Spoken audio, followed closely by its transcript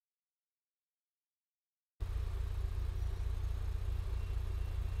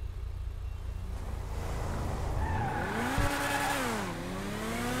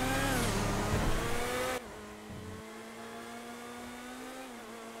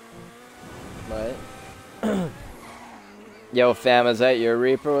What? Yo, fam, is that your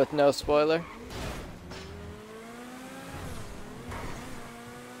Reaper with no spoiler?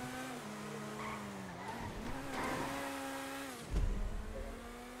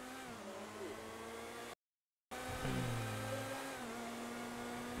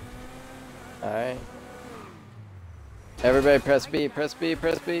 Alright. Everybody press B, press B,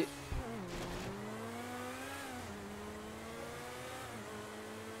 press B.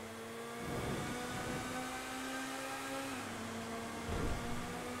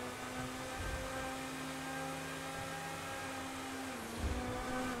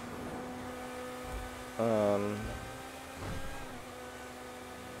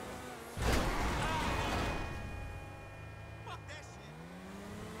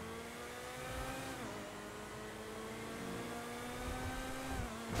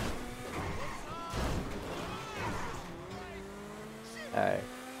 Alright.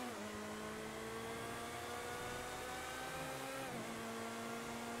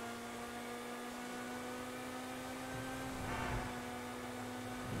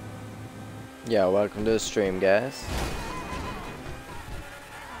 Yeah, welcome to the stream, guys.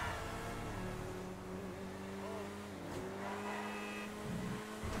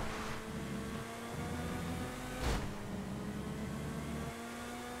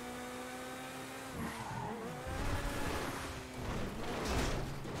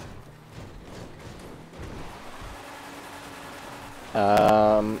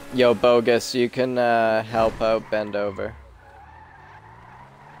 Yo, Bogus, you can help out Bend Over.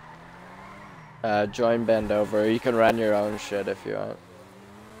 Join Bend Over. You can run your own shit if you want.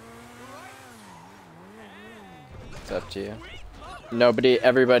 It's up to you.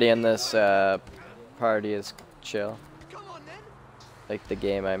 Everybody in this party is chill. Like the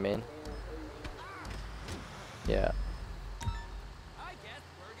game, I mean. Yeah.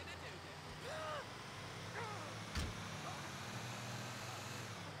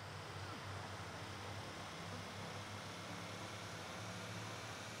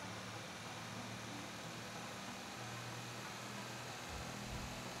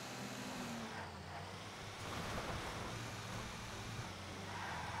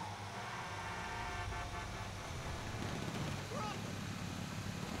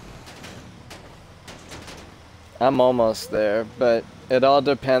 I'm almost there, but it all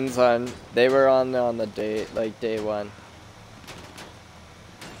depends on, they were on the date, like day one.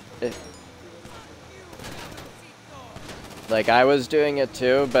 Like I was doing it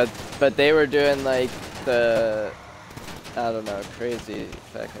too, but they were doing like the, I don't know, crazy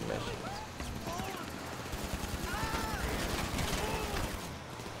fucking missions.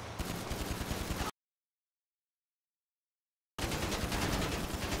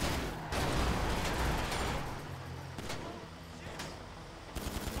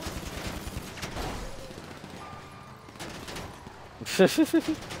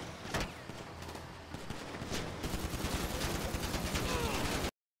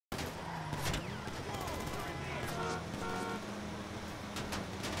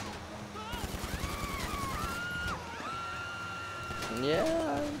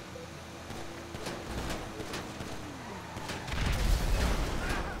 Yeah.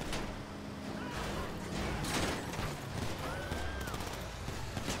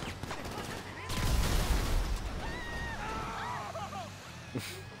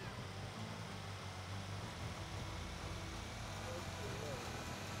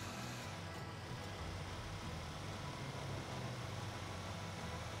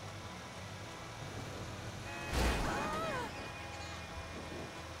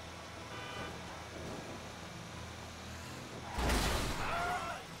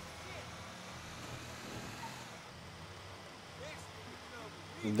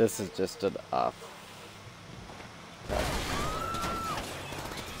 This is just an off.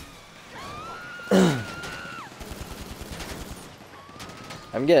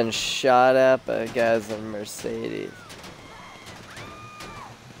 I'm getting shot at by guys in Mercedes.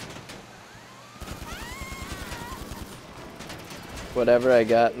 Whatever I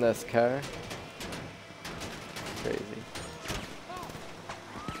got in this car. Crazy.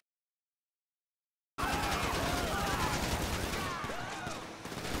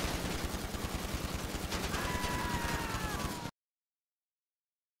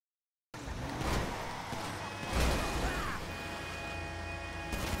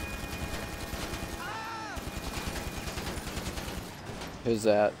 Who's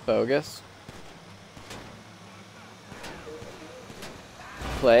that? Bogus?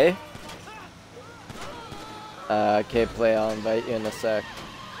 Play? Okay, Play, I'll invite you in a sec.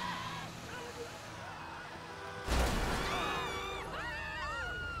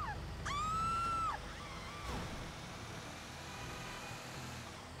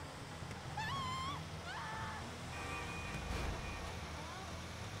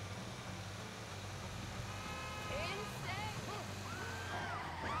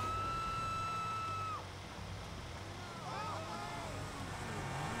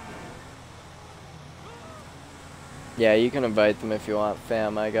 Yeah, you can invite them if you want,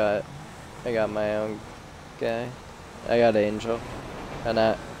 fam. I got my own guy. I got Angel.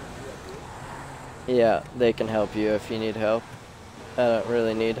 And yeah, they can help you if you need help. I don't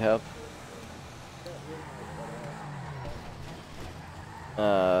really need help.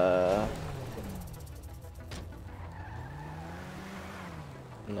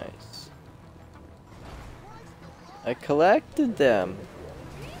 Nice. I collected them.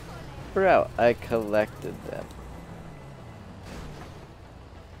 Bro, I collected them.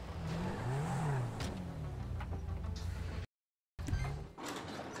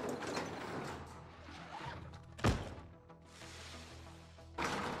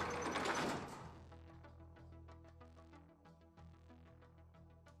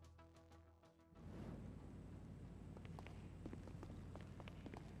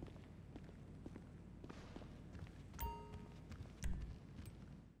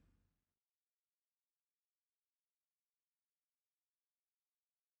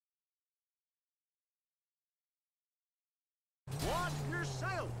 Watch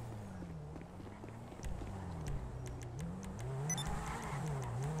yourself!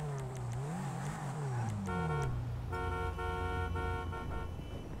 You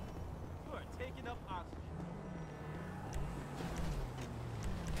are taking up oxygen.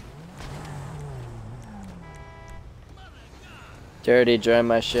 Dirty, join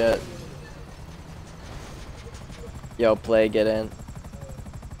my shit. Yo, play, get in.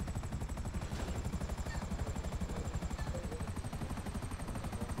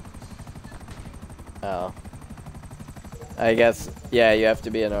 Oh. I guess, yeah, you have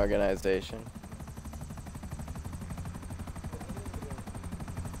to be an organization.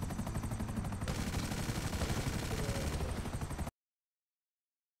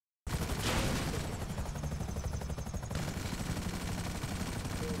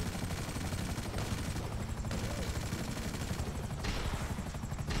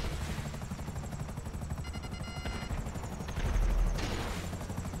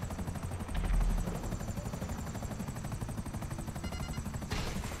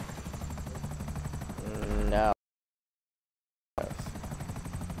 No.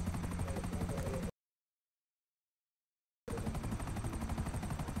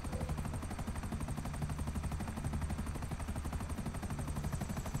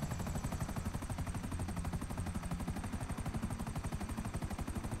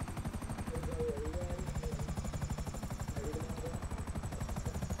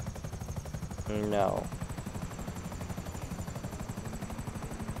 No.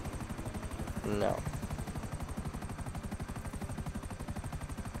 No.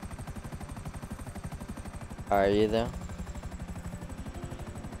 Are you though?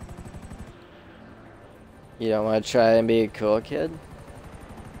 You don't want to try and be a cool kid?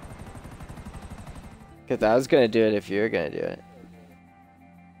 Because I was going to do it if you were going to do it.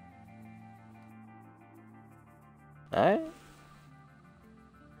 Alright?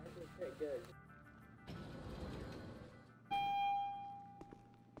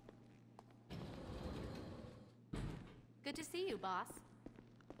 Good to see you, boss.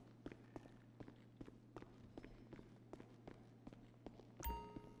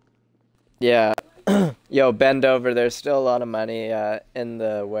 Yeah. Yo, bend over. There's still a lot of money in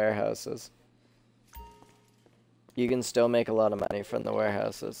the warehouses. You can still make a lot of money from the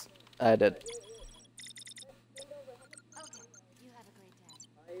warehouses. I did. Okay, you have a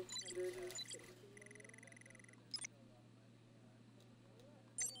great day.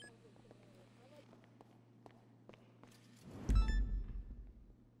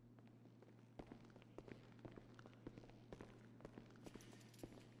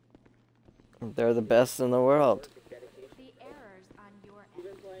 They're the best in the world. The errors on your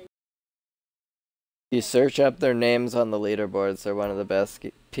end. You search up their names on the leaderboards, they're one of the best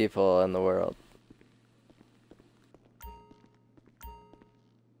people in the world.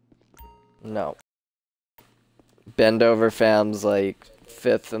 No. Bend over fam's like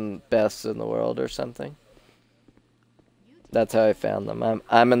 5th and best in the world or something. That's how I found them.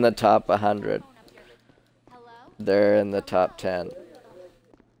 I'm in the top 100. They're in the top 10.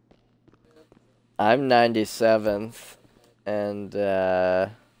 I'm 97th and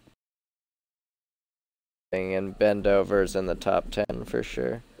bend overs in the top 10 for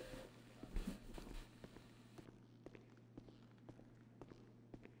sure.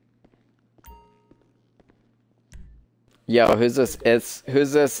 Yo, who's this?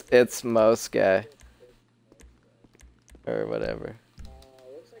 Who's this? It's most guy. Or whatever.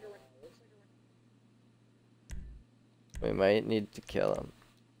 We might need to kill him.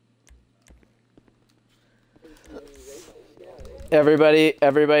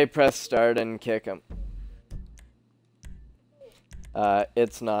 Everybody press start and kick him.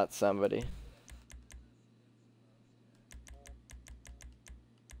 It's not somebody.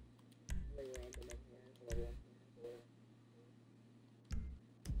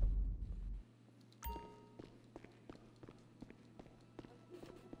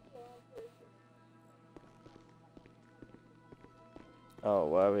 Oh,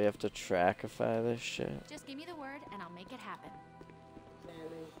 why we have to trackify this shit? Just give me the word and I'll make it happen.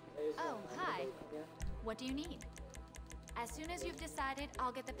 Oh, hi. What do you need? As soon as you've decided,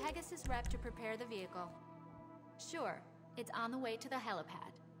 I'll get the Pegasus rep to prepare the vehicle. Sure, it's on the way to the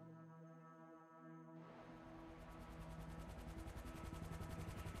helipad.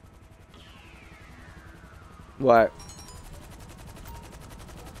 What?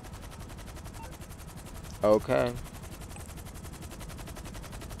 Okay.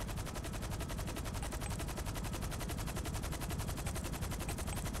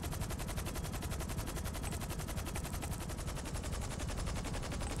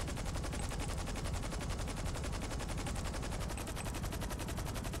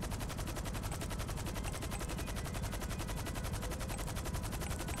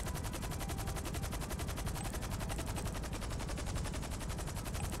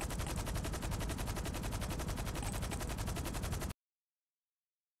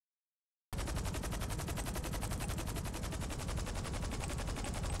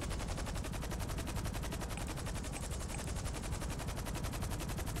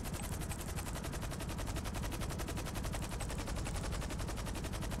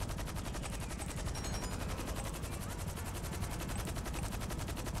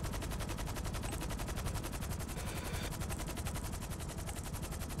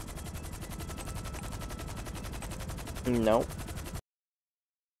 Nope.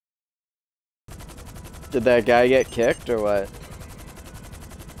 Did that guy get kicked or what?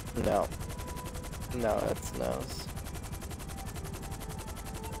 No. No, it's nose.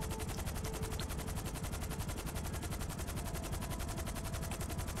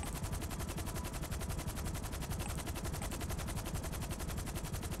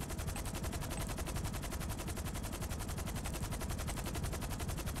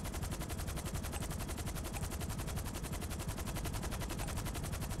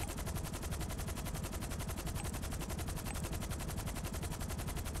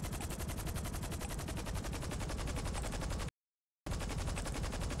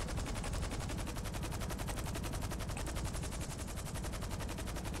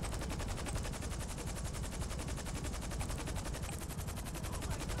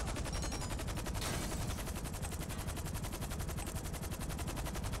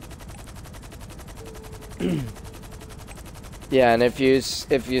 Yeah, and if you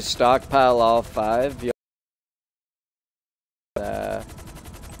stockpile all 5, you'll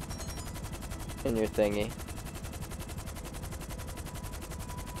in your thingy.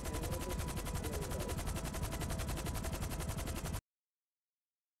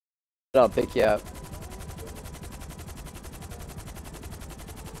 I'll pick you up.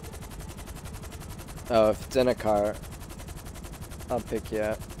 Oh, if it's in a car, I'll pick you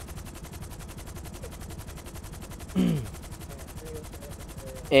up.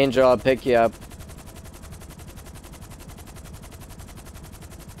 Angel, I'll pick you up.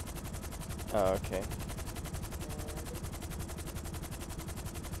 Oh, okay.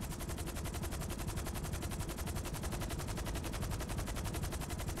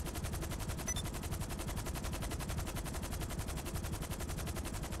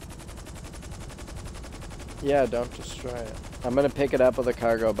 Yeah, don't destroy it. I'm gonna pick it up with a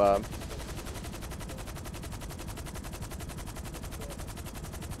cargo bomb.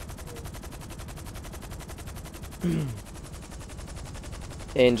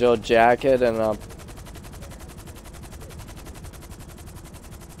 Angel, jacket, and I'll...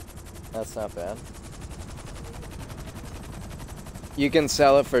 That's not bad. You can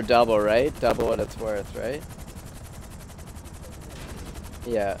sell it for double, right? Double what it's worth, right?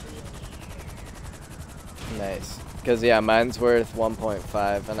 Yeah. Nice. Because, yeah, mine's worth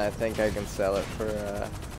 1.5, and I think I can sell it for